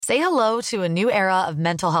Say hello to a new era of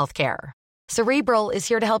mental health care. Cerebral is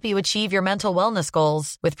here to help you achieve your mental wellness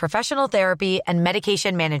goals with professional therapy and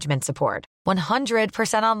medication management support.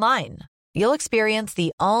 100% online. You'll experience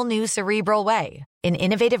the all-new Cerebral Way, an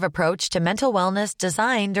innovative approach to mental wellness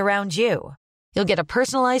designed around you. You'll get a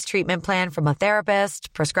personalized treatment plan from a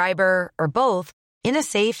therapist, prescriber, or both in a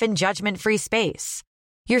safe and judgment-free space.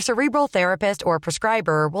 Your Cerebral therapist or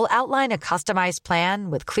prescriber will outline a customized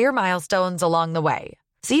plan with clear milestones along the way,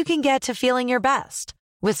 so you can get to feeling your best.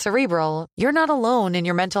 With Cerebral, you're not alone in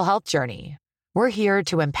your mental health journey. We're here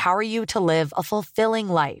to empower you to live a fulfilling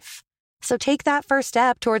life. So take that first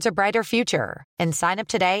step towards a brighter future and sign up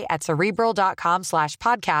today at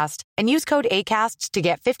Cerebral.com/podcast and use code ACAST to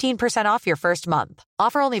get 15% off your first month.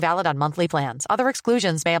 Offer only valid on monthly plans. Other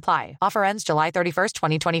exclusions may apply. Offer ends July 31st,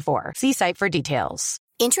 2024. See site for details.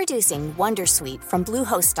 Introducing Wondersuite from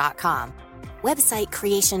Bluehost.com. Website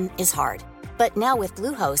creation is hard. But now with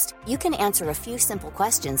Bluehost, you can answer a few simple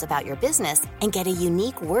questions about your business and get a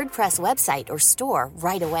unique WordPress website or store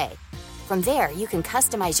right away. From there, you can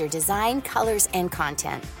customize your design, colors, and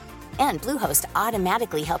content. And Bluehost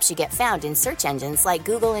automatically helps you get found in search engines like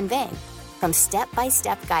Google and Bing. From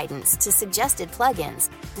step-by-step guidance to suggested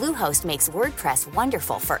plugins, Bluehost makes WordPress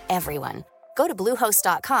wonderful for everyone. Go to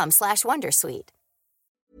bluehost.com/wondersuite.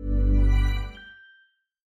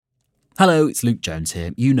 Hello, it's Luke Jones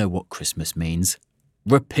here. You know what Christmas means.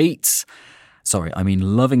 Repeats! Sorry, I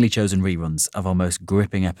mean lovingly chosen reruns of our most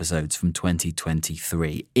gripping episodes from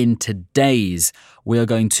 2023. In today's, we are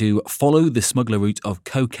going to follow the smuggler route of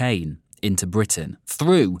cocaine into Britain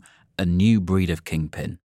through a new breed of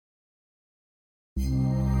kingpin.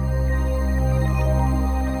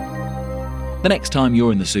 The next time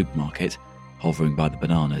you're in the supermarket, hovering by the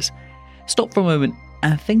bananas, stop for a moment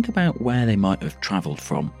and think about where they might have travelled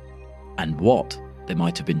from and what they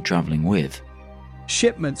might have been travelling with.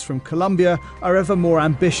 Shipments from Colombia are ever more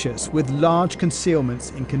ambitious, with large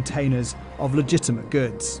concealments in containers of legitimate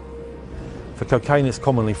goods. For cocaine, it's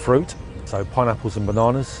commonly fruit, so pineapples and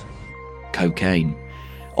bananas. Cocaine.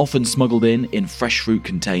 Often smuggled in fresh fruit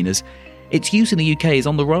containers, its use in the UK is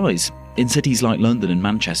on the rise. In cities like London and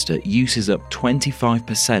Manchester, use is up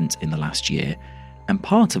 25% in the last year, and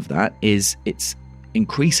part of that is it's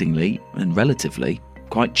increasingly and relatively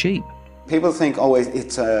quite cheap. People think,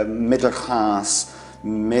 it's a middle-class,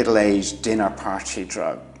 middle-aged dinner party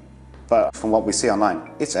drug. But from what we see online,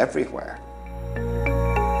 it's everywhere.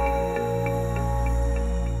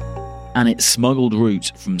 And its smuggled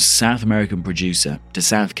route from South American producer to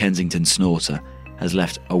South Kensington snorter has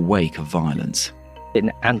left a wake of violence.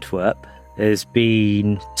 In Antwerp, there's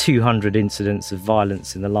been 200 incidents of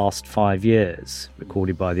violence in the last 5 years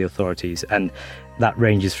recorded by the authorities, and that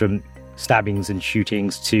ranges from stabbings and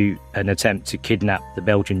shootings to an attempt to kidnap the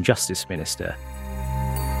Belgian Justice Minister.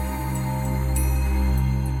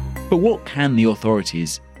 But what can the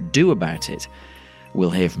authorities do about it?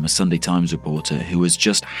 We'll hear from a Sunday Times reporter who has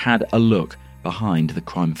just had a look behind the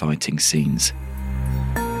crime-fighting scenes.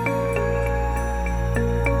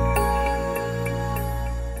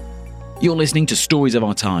 You're listening to Stories of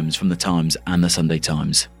Our Times from The Times and The Sunday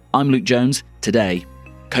Times. I'm Luke Jones. Today,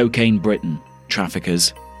 Cocaine Britain,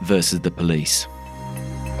 Traffickers versus the police.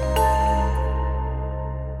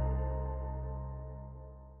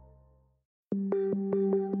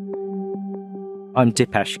 I'm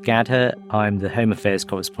Dipesh Gadher. I'm the Home Affairs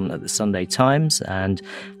correspondent at The Sunday Times, and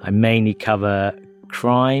I mainly cover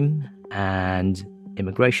crime and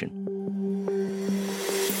immigration.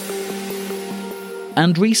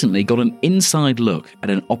 And recently got an inside look at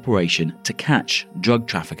an operation to catch drug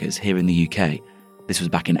traffickers here in the UK. This was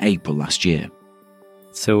back in April last year.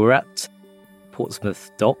 So we're at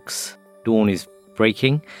Portsmouth docks. Dawn is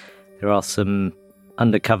breaking. There are some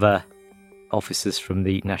undercover officers from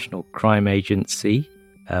the National Crime Agency,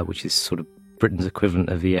 which is sort of Britain's equivalent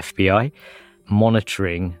of the FBI,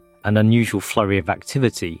 monitoring an unusual flurry of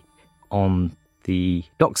activity on the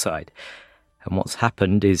dockside. And what's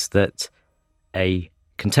happened is that a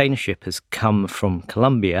container ship has come from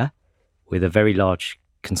Colombia with a very large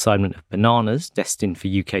consignment of bananas destined for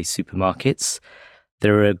UK supermarkets.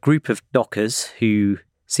 There are a group of dockers who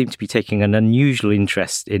seem to be taking an unusual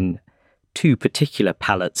interest in two particular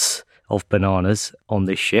pallets of bananas on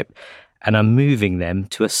this ship and are moving them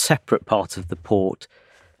to a separate part of the port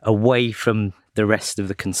away from the rest of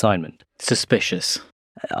the consignment. Suspicious.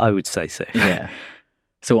 I would say so. Yeah.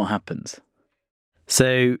 So what happens?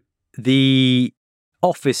 So the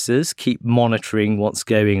officers keep monitoring what's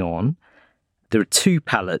going on. There are two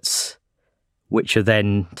pallets which are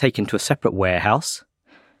then taken to a separate warehouse.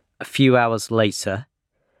 A few hours later,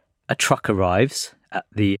 a truck arrives at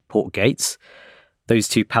the port gates. Those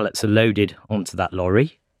 2 pallets are loaded onto that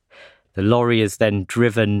lorry. The lorry is then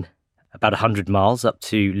driven about 100 miles up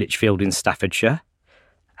to Lichfield in Staffordshire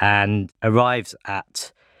and arrives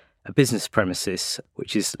at a business premises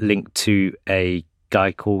which is linked to a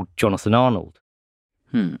guy called Jonathan Arnold.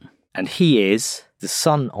 And he is the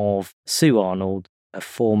son of Sue Arnold, a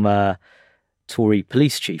former Tory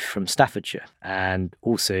police chief from Staffordshire, and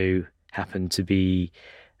also happened to be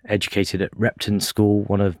educated at Repton School,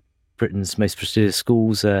 one of Britain's most prestigious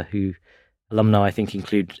schools, who alumni I think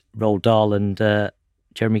include Roald Dahl and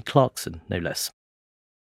Jeremy Clarkson, no less.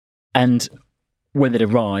 And when it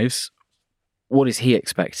arrives, what is he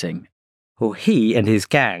expecting? Well, he and his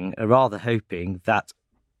gang are rather hoping that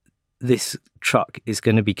this truck is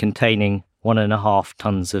going to be containing 1.5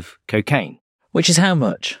 tons of cocaine. Which is how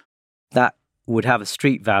much? That would have a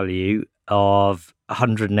street value of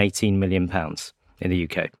 £118 million in the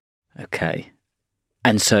UK. Okay.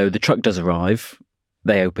 And so the truck does arrive,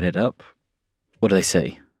 they open it up. What do they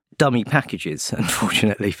see? Dummy packages,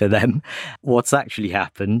 unfortunately for them. What's actually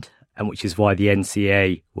happened, and which is why the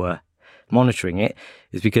NCA were monitoring it,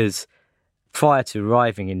 is because prior to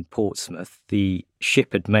arriving in Portsmouth, the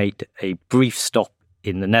ship had made a brief stop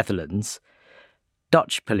in the Netherlands.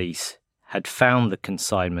 Dutch police had found the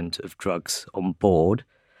consignment of drugs on board,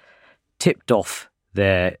 tipped off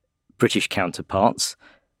their British counterparts,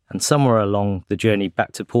 and somewhere along the journey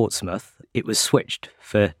back to Portsmouth, it was switched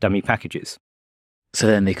for dummy packages. So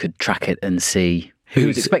then they could track it and see who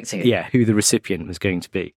was expecting it? Yeah, who the recipient was going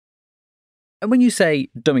to be. And when you say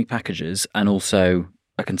dummy packages and also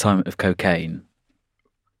a consignment of cocaine,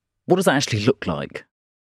 what does that actually look like?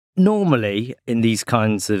 Normally, in these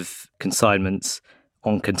kinds of consignments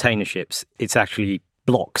on container ships, it's actually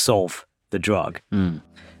blocks of the drug.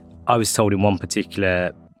 I was told in one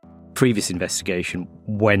particular previous investigation,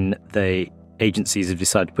 when the agencies have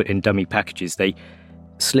decided to put in dummy packages, they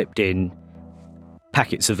slipped in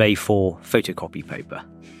packets of A4 photocopy paper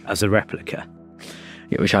as a replica.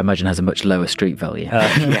 Yeah, which I imagine has a much lower street value.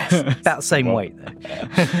 Yes, about the same weight though.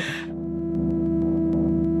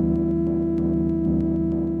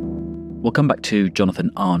 We'll come back to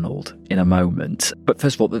Jonathan Arnold in a moment. But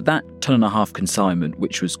first of all, that 1.5 ton consignment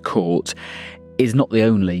which was caught is not the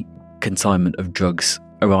only consignment of drugs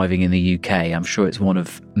arriving in the UK. I'm sure it's one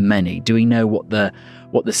of many. Do we know what the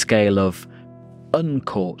scale of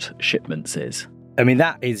uncaught shipments is? I mean,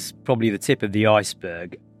 that is probably the tip of the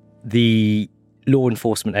iceberg. The law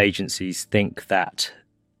enforcement agencies think that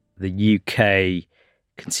the UK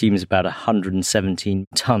consumes about 117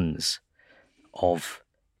 tonnes of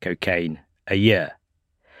cocaine a year,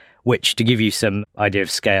 which, to give you some idea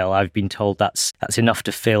of scale, I've been told that's enough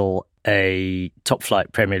to fill a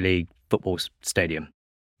top-flight Premier League football stadium.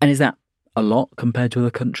 And is that a lot compared to other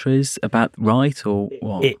countries? About right, or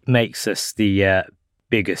what? It makes us the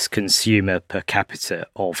biggest consumer per capita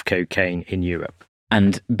of cocaine in Europe.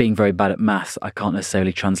 And being very bad at maths, I can't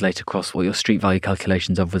necessarily translate across what your street value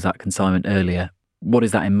calculations of was that consignment earlier. What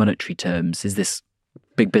is that in monetary terms? Is this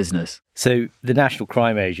big business? So the National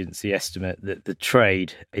Crime Agency estimate that the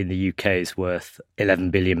trade in the UK is worth £11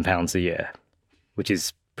 billion a year, which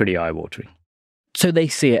is pretty eye-watering. So they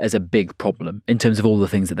see it as a big problem in terms of all the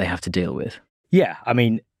things that they have to deal with? Yeah, I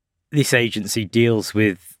mean, this agency deals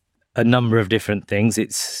with a number of different things.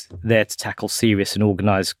 It's there to tackle serious and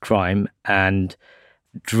organised crime, and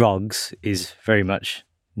drugs is very much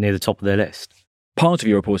near the top of their list. Part of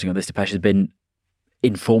your reporting on this, Dipesh, has been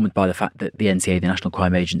informed by the fact that the NCA, the National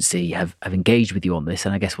Crime Agency, have engaged with you on this,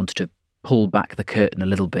 and I guess wanted to pull back the curtain a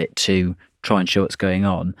little bit to try and show what's going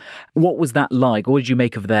on. What was that like? What did you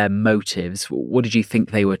make of their motives? What did you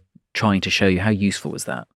think they were trying to show you? How useful was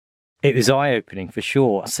that? It was eye-opening for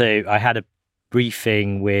sure. So I had a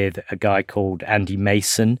briefing with a guy called Andy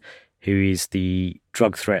Mason, who is the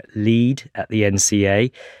drug threat lead at the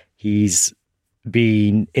NCA. He's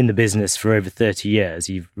been in the business for over 30 years.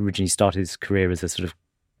 He originally started his career as a sort of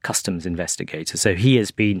customs investigator. So he has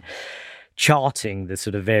been charting the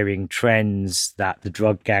sort of varying trends that the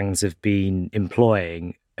drug gangs have been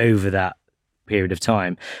employing over that period of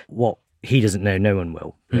time. What he doesn't know, no one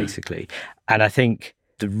will, basically. And I think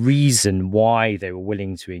the reason why they were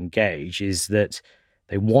willing to engage is that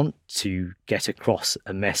they want to get across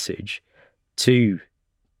a message to,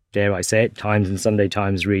 dare I say it, Times and Sunday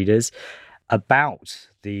Times readers about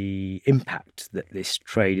the impact that this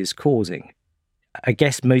trade is causing. I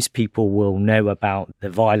guess most people will know about the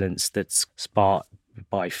violence that's sparked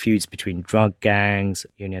by feuds between drug gangs.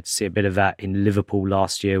 You only had to see a bit of that in Liverpool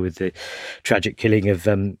last year with the tragic killing of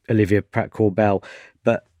Olivia Pratt-Corbell.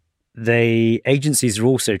 But the agencies are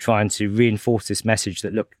also trying to reinforce this message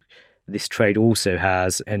that, look, this trade also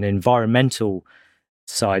has an environmental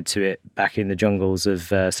side to it back in the jungles of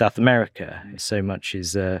South America. So much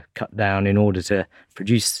is cut down in order to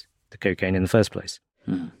produce the cocaine in the first place.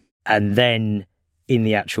 And then in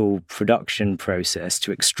the actual production process,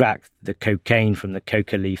 to extract the cocaine from the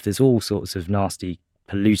coca leaf, there's all sorts of nasty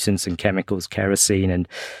pollutants and chemicals, kerosene and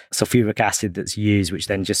sulfuric acid that's used, which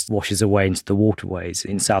then just washes away into the waterways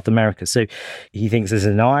in South America. So he thinks there's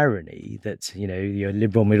an irony that, you're a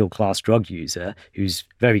liberal middle-class drug user who's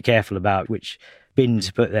very careful about which bin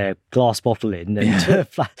to put their glass bottle in,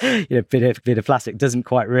 and bit of plastic, doesn't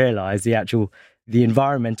quite realise the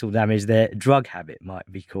environmental damage their drug habit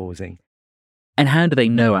might be causing. And how do they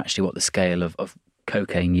know actually what the scale of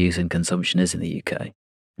cocaine use and consumption is in the UK?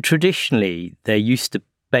 Traditionally, they used to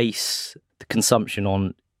base the consumption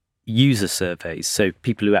on user surveys, so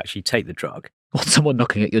people who actually take the drug. Or someone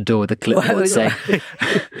knocking at your door with a clipboard saying,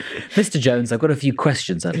 Mr. Jones, I've got a few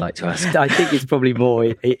questions I'd like to ask. I think it's probably more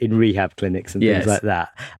in rehab clinics and things like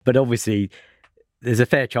that. But obviously, there's a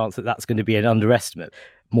fair chance that that's going to be an underestimate.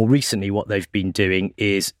 More recently, what they've been doing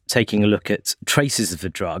is taking a look at traces of the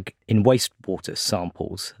drug in wastewater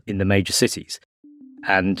samples in the major cities.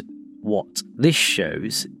 And what this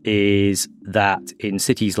shows is that in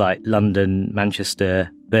cities like London, Manchester,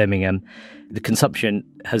 Birmingham, the consumption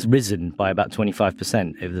has risen by about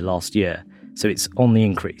 25% over the last year. So it's on the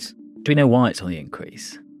increase. Do we know why it's on the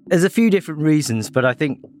increase? There's a few different reasons, but I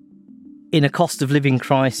think in a cost of living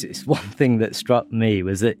crisis, one thing that struck me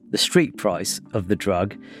was that the street price of the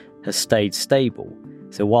drug has stayed stable.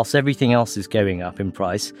 So whilst everything else is going up in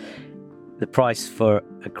price, the price for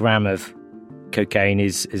a gram of cocaine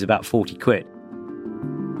is about 40 quid.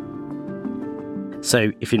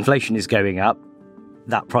 So if inflation is going up,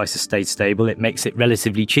 that price has stayed stable. It makes it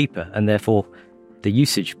relatively cheaper, and therefore the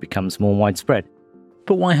usage becomes more widespread.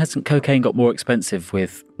 But why hasn't cocaine got more expensive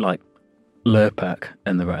with, like, Lurpak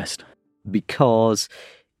and the rest? Because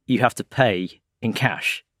you have to pay in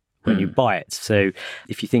cash when you buy it. So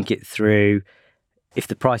if you think it through, if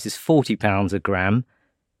the price is £40 a gram,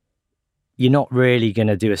 you're not really going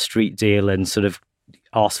to do a street deal and sort of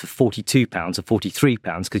ask for £42 or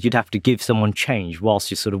 £43 because you'd have to give someone change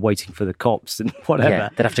whilst you're sort of waiting for the cops and whatever. Yeah,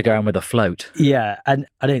 they'd have to go around with a float. Yeah, and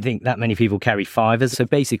I don't think that many people carry fivers. So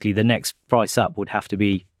basically the next price up would have to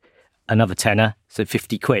be another tenner, so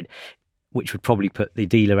 50 quid, which would probably put the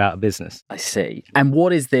dealer out of business. I see. And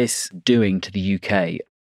what is this doing to the UK?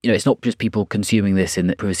 It's not just people consuming this in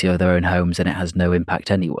the privacy of their own homes and it has no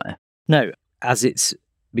impact anywhere. No, as it's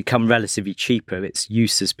become relatively cheaper, its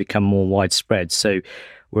use has become more widespread. So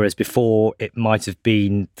whereas before it might have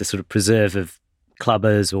been the sort of preserve of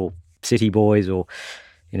clubbers or city boys or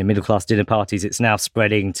middle-class dinner parties, it's now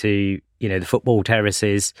spreading to, the football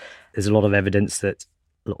terraces. There's a lot of evidence that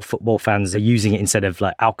a lot of football fans are using it instead of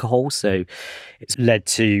like alcohol. So it's led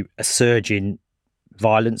to a surge in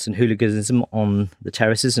violence and hooliganism on the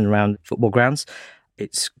terraces and around football grounds.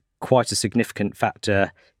 It's quite a significant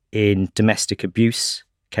factor in domestic abuse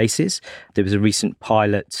cases. There was a recent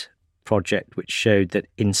pilot project which showed that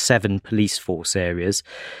in 7 police force areas,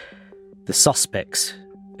 the suspects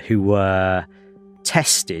who were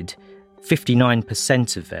tested,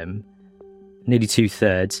 59% of them, nearly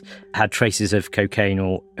 2/3, had traces of cocaine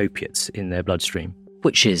or opiates in their bloodstream.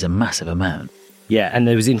 Which is a massive amount. Yeah, and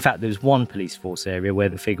there was one police force area where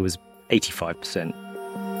the figure was 85%.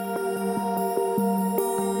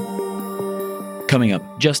 Coming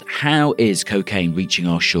up, just how is cocaine reaching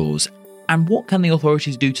our shores? And what can the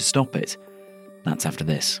authorities do to stop it? That's after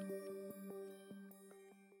this.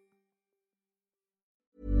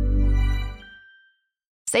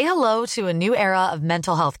 Say hello to a new era of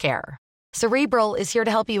mental health care. Cerebral is here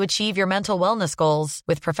to help you achieve your mental wellness goals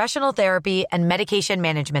with professional therapy and medication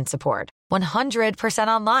management support. 100%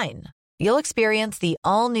 online. You'll experience the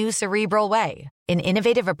all-new Cerebral Way, an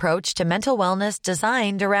innovative approach to mental wellness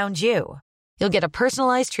designed around you. You'll get a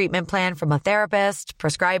personalized treatment plan from a therapist,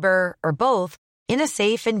 prescriber, or both in a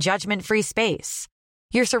safe and judgment-free space.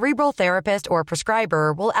 Your Cerebral therapist or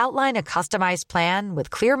prescriber will outline a customized plan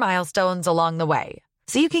with clear milestones along the way,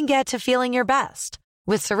 so you can get to feeling your best.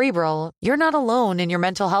 With Cerebral, you're not alone in your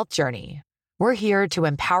mental health journey. We're here to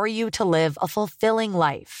empower you to live a fulfilling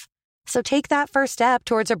life. So take that first step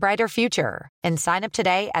towards a brighter future and sign up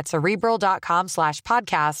today at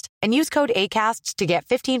Cerebral.com/podcast and use code ACAST to get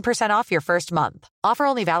 15% off your first month. Offer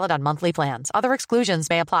only valid on monthly plans. Other exclusions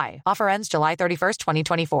may apply. Offer ends July 31st,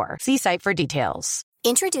 2024. See site for details.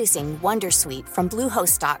 Introducing Wondersuite from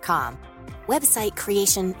Bluehost.com. Website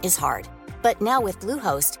creation is hard, but now with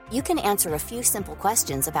Bluehost, you can answer a few simple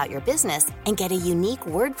questions about your business and get a unique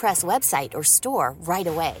WordPress website or store right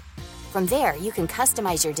away. From there, you can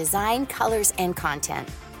customize your design, colors, and content.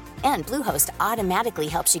 And Bluehost automatically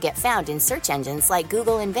helps you get found in search engines like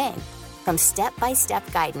Google and Bing. From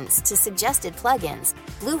step-by-step guidance to suggested plugins,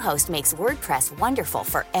 Bluehost makes WordPress wonderful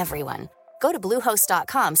for everyone. Go to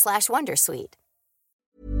bluehost.com/wondersuite.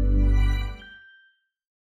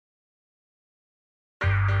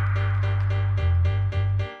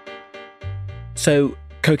 So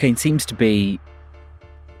cocaine seems to be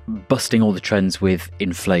busting all the trends with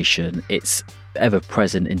inflation. It's ever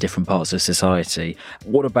present in different parts of society.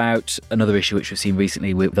 What about another issue which we've seen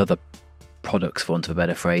recently with other products, for want of a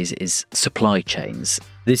better phrase, is supply chains?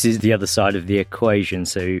 This is the other side of the equation.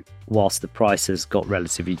 So whilst the price has got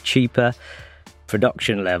relatively cheaper,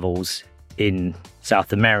 production levels in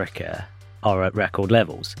South America are at record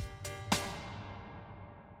levels.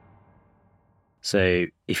 So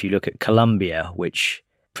if you look at Colombia, which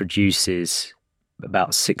produces about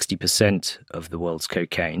 60% of the world's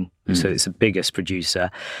cocaine, so it's the biggest producer,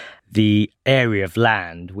 the area of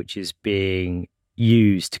land which is being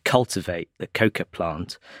used to cultivate the coca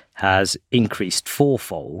plant has increased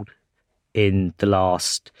fourfold in the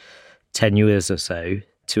last 10 years or so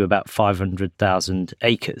to about 500,000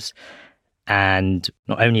 acres. And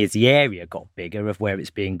not only has the area got bigger of where it's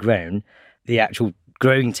being grown, the actual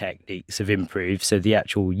growing techniques have improved, so the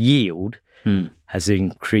actual yield has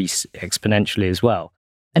increased exponentially as well.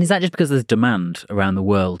 And is that just because there's demand around the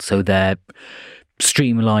world, so they're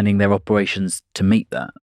streamlining their operations to meet that?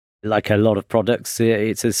 Like a lot of products,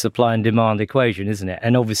 it's a supply and demand equation, isn't it?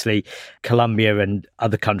 And obviously, Colombia and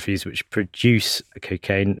other countries which produce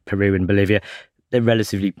cocaine, Peru and Bolivia, they're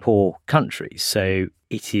relatively poor countries. So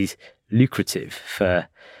it is lucrative for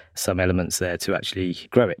some elements there to actually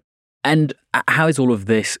grow it. And how is all of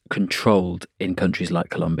this controlled in countries like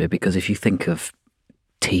Colombia? Because if you think of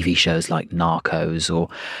TV shows like Narcos or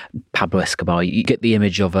Pablo Escobar, you get the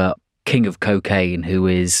image of a king of cocaine who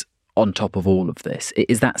is on top of all of this.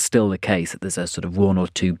 Is that still the case, that there's a sort of one or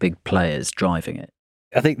two big players driving it?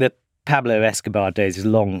 I think that Pablo Escobar days is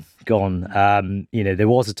long gone. There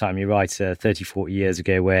was a time, you're right, 30, 40 years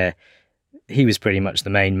ago where he was pretty much the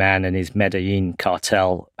main man, and his Medellin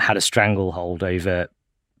cartel had a stranglehold over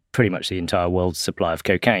pretty much the entire world's supply of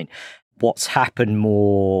cocaine. What's happened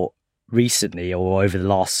more recently, or over the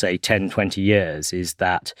last, say, 10, 20 years, is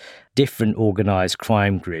that different organised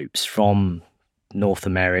crime groups from North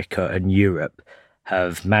America and Europe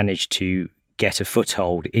have managed to get a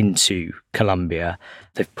foothold into Colombia.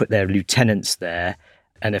 They've put their lieutenants there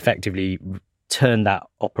and effectively turned that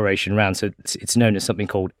operation around. So it's known as something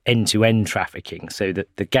called end-to-end trafficking. So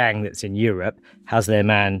that the gang that's in Europe has their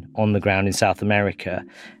man on the ground in South America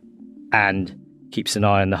and keeps an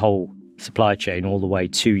eye on the whole supply chain all the way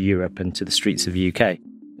to Europe and to the streets of the UK.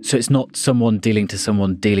 So it's not someone dealing to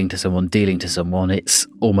someone, dealing to someone, dealing to someone. It's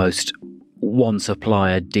almost one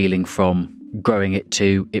supplier dealing from growing it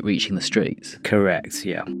to it reaching the streets. Correct,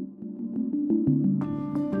 yeah.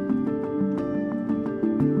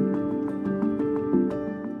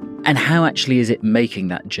 And how actually is it making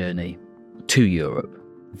that journey to Europe?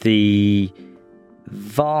 The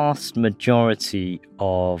vast majority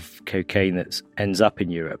of cocaine that ends up in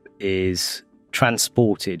Europe is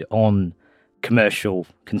transported on commercial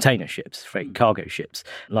container ships, freight cargo ships,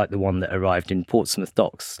 like the one that arrived in Portsmouth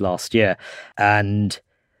docks last year. And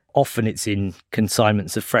often it's in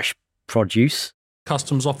consignments of fresh produce.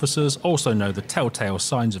 Customs officers also know the telltale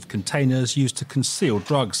signs of containers used to conceal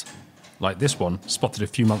drugs, like this one spotted a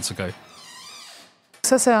few months ago.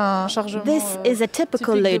 This is a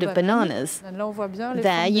typical load of bananas.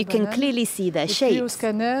 There you can clearly see their shapes,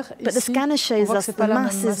 but the scanner shows us the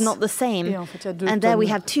mass is not the same, and there we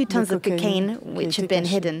have 2 tons of cocaine which have been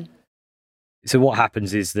hidden. So what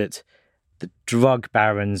happens is that the drug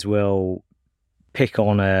barons will pick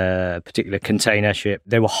on a particular container ship.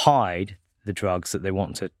 They will hide the drugs that they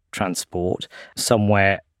want to transport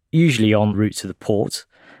somewhere, usually en route to the port.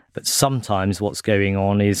 But sometimes what's going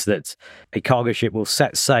on is that a cargo ship will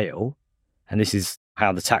set sail, and this is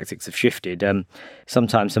how the tactics have shifted.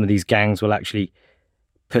 Sometimes some of these gangs will actually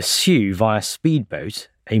pursue via speedboat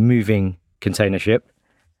a moving container ship,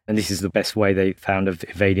 and this is the best way they found of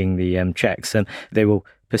evading the checks. And they will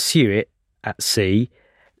pursue it at sea,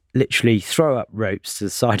 literally throw up ropes to the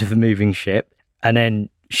side of a moving ship, and then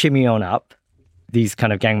shimmy on up. These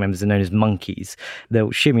kind of gang members are known as monkeys.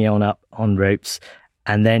 They'll shimmy on up on ropes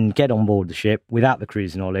and then get on board the ship without the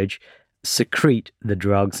crew's knowledge, secrete the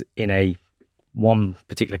drugs in one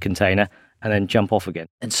particular container, and then jump off again.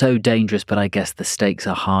 And so dangerous, but I guess the stakes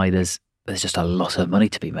are high. There's just a lot of money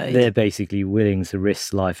to be made. They're basically willing to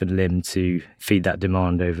risk life and limb to feed that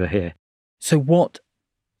demand over here. So what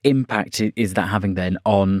impact is that having then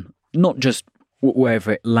on not just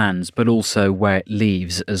wherever it lands, but also where it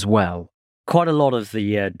leaves as well. Quite a lot of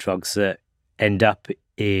the drugs that end up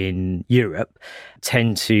in Europe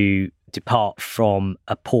tend to depart from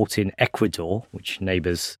a port in Ecuador, which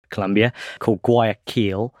neighbours Colombia, called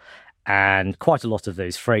Guayaquil. And quite a lot of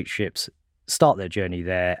those freight ships start their journey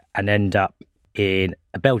there and end up in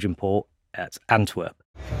a Belgian port at Antwerp.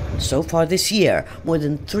 So far this year, more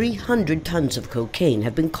than 300 tons of cocaine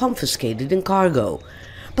have been confiscated in cargo.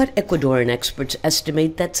 But Ecuadorian experts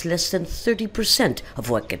estimate that's less than 30% of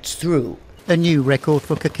what gets through. A new record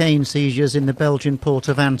for cocaine seizures in the Belgian port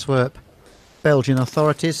of Antwerp. Belgian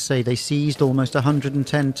authorities say they seized almost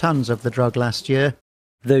 110 tons of the drug last year.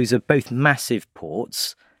 Those are both massive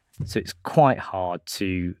ports, so it's quite hard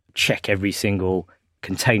to check every single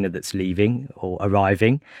container that's leaving or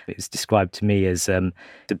arriving. It's described to me as the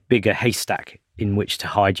bigger haystack in which to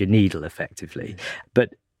hide your needle, effectively.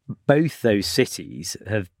 But both those cities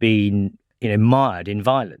have been, mired in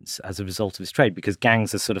violence as a result of this trade, because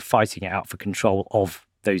gangs are sort of fighting it out for control of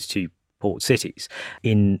those two port cities.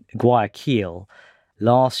 In Guayaquil,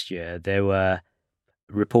 last year, there were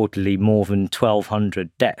reportedly more than 1,200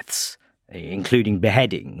 deaths, including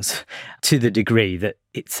beheadings, to the degree that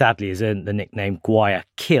it sadly has earned the nickname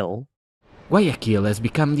Guayaquil. Guayaquil has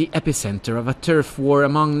become the epicenter of a turf war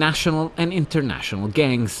among national and international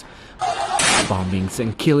gangs. Bombings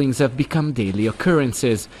and killings have become daily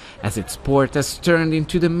occurrences, as its port has turned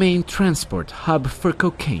into the main transport hub for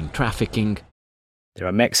cocaine trafficking. There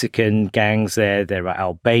are Mexican gangs there are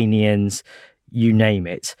Albanians, you name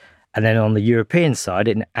it. And then on the European side,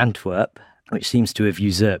 in Antwerp, which seems to have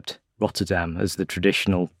usurped Rotterdam as the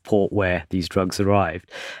traditional port where these drugs arrived,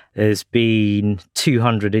 there's been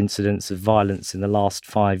 200 incidents of violence in the last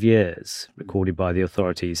 5 years, recorded by the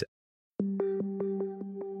authorities.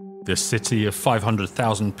 This city of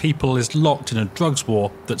 500,000 people is locked in a drugs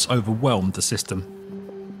war that's overwhelmed the system.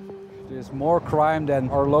 There's more crime than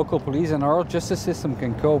our local police and our justice system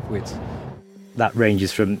can cope with. That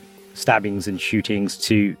ranges from stabbings and shootings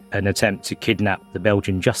to an attempt to kidnap the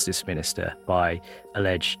Belgian justice minister by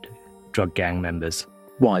alleged drug gang members.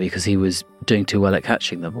 Why? Because he was doing too well at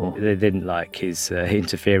catching them? Or they didn't like his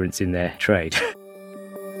interference in their trade.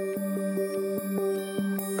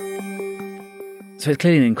 So it's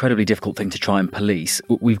clearly an incredibly difficult thing to try and police.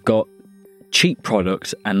 We've got cheap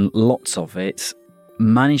product and lots of it,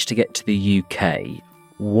 managed to get to the UK.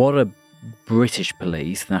 What are British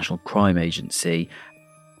police, the National Crime Agency,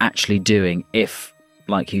 actually doing if,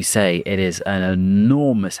 like you say, it is an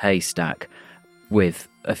enormous haystack with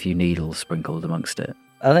a few needles sprinkled amongst it?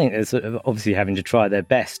 I think they're sort of obviously having to try their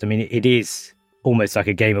best. I mean, it is almost like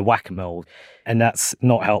a game of whack-a-mole, and that's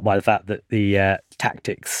not helped by the fact that the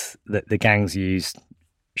tactics that the gangs use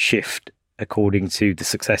shift according to the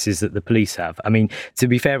successes that the police have. I mean, to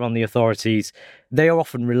be fair on the authorities, they are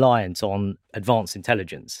often reliant on advanced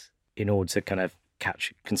intelligence in order to kind of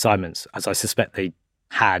catch consignments, as I suspect they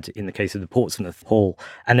had in the case of the Portsmouth Hall.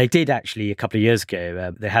 And they did actually a couple of years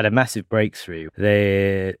ago. They had a massive breakthrough.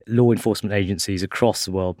 The law enforcement agencies across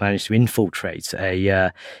the world managed to infiltrate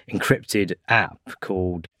a encrypted app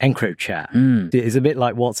called EncroChat. It's a bit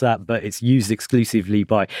like WhatsApp, but it's used exclusively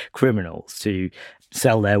by criminals to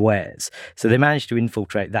sell their wares. So they managed to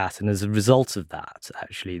infiltrate that. And as a result of that,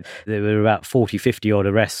 actually, there were about 40, 50 odd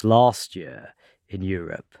arrests last year in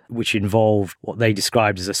Europe, which involved what they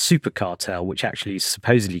described as a super cartel, which actually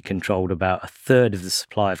supposedly controlled about a third of the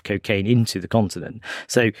supply of cocaine into the continent.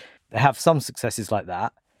 So they have some successes like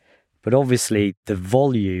that, but obviously the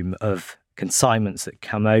volume of consignments that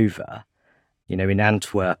come over, in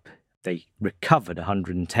Antwerp, they recovered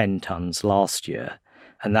 110 tons last year,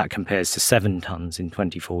 and that compares to 7 tons in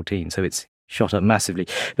 2014. So it's shot up massively.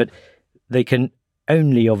 But they can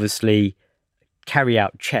only obviously carry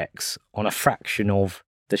out checks on a fraction of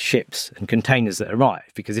the ships and containers that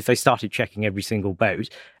arrive, because if they started checking every single boat,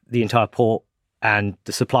 the entire port and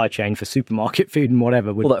the supply chain for supermarket food and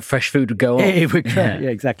whatever would... All that fresh food would go off. It would go, yeah,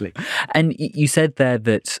 exactly. And you said there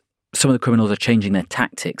that some of the criminals are changing their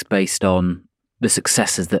tactics based on the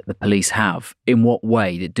successes that the police have. In what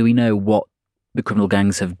way? Do we know what the criminal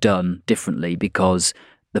gangs have done differently because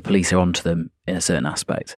the police are onto them in a certain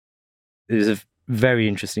aspect? There's a very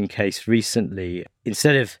interesting case recently.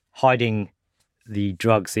 Instead of hiding the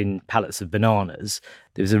drugs in pallets of bananas,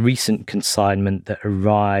 there was a recent consignment that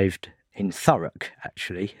arrived in Thurrock,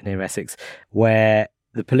 actually, near Essex, where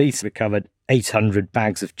the police recovered 800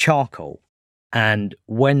 bags of charcoal. And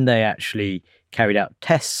when they actually carried out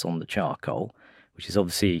tests on the charcoal, which is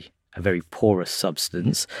obviously a very porous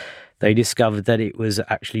substance, they discovered that it was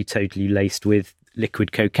actually totally laced with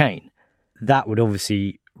liquid cocaine. That would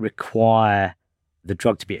obviously require the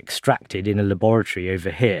drug to be extracted in a laboratory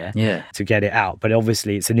over here to get it out. But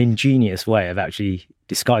obviously it's an ingenious way of actually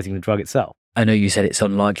disguising the drug itself. I know you said it's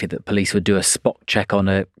unlikely that police would do a spot check on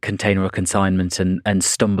a container or consignment and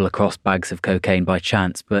stumble across bags of cocaine by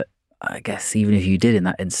chance, but I guess even if you did in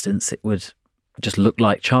that instance, it would just look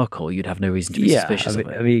like charcoal. You'd have no reason to be suspicious of it.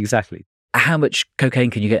 I mean, exactly. How much cocaine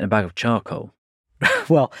can you get in a bag of charcoal?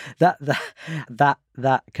 Well,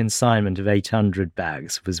 that consignment of 800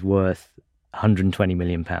 bags was worth £120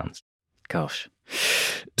 million. Gosh.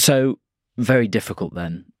 So very difficult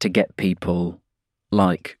then to get people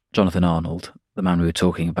like Jonathan Arnold, the man we were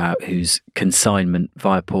talking about, whose consignment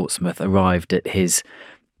via Portsmouth arrived at his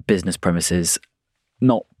business premises,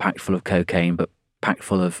 not packed full of cocaine, but packed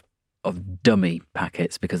full of dummy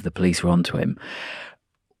packets because the police were onto him.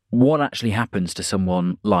 What actually happens to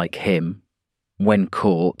someone like him when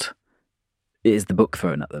caught? Is the book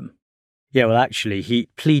thrown at them? Yeah, well, actually, he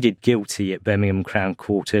pleaded guilty at Birmingham Crown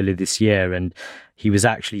Court earlier this year, and he was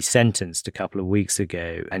actually sentenced a couple of weeks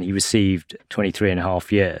ago, and he received 23 and a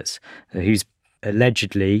half years. He's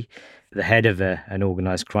allegedly the head of an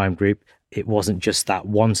organised crime group. It wasn't just that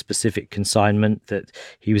one specific consignment that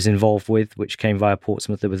he was involved with, which came via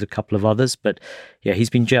Portsmouth. There was a couple of others, but yeah, he's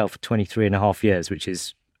been jailed for 23 and a half years, which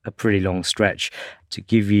is a pretty long stretch. To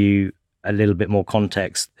give you a little bit more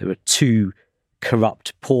context, there were two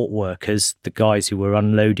corrupt port workers, the guys who were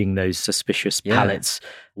unloading those suspicious pallets.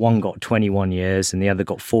 One got 21 years and the other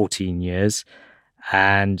got 14 years.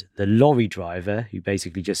 And the lorry driver, who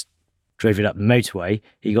basically just drove it up the motorway,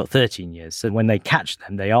 he got 13 years. So when they catch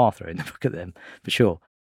them, they are throwing the book at them, for sure.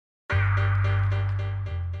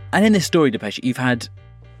 And in this story, Depeche, you've had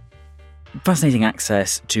fascinating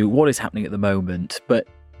access to what is happening at the moment. But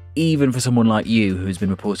even for someone like you, who's been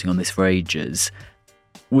reporting on this for ages,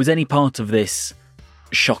 was any part of this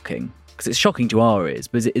shocking? Because it's shocking to our ears,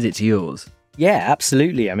 but is it to yours? Yeah,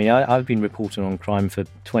 absolutely. I mean, I've been reporting on crime for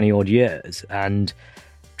 20-odd years, and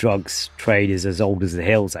drugs trade is as old as the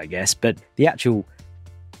hills, I guess. But the actual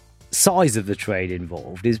size of the trade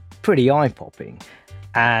involved is pretty eye-popping.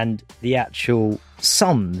 And the actual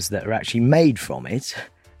sums that are actually made from it,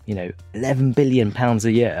 £11 billion a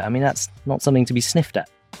year, I mean, that's not something to be sniffed at.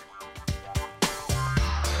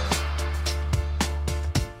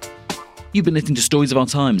 You've been listening to Stories of Our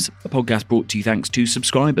Times, a podcast brought to you thanks to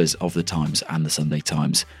subscribers of The Times and The Sunday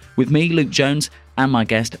Times. With me, Luke Jones, and my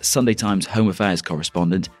guest, Sunday Times Home Affairs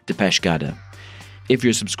correspondent, Depeche Gada. If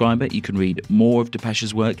you're a subscriber, you can read more of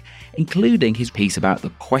Depeche's work, including his piece about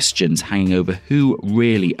the questions hanging over who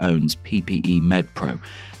really owns PPE MedPro,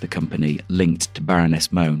 the company linked to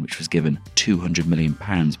Baroness Mone, which was given £200 million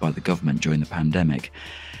by the government during the pandemic.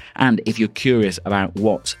 And if you're curious about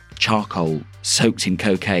what charcoal soaked in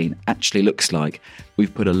cocaine actually looks like,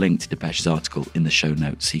 we've put a link to Depeche's article in the show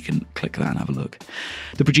notes, so you can click that and have a look.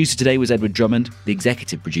 The producer today was Edward Drummond, the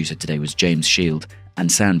executive producer today was James Shield,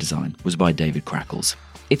 and sound design was by David Crackles.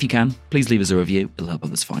 If you can, please leave us a review, it'll help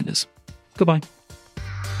others find us. Goodbye.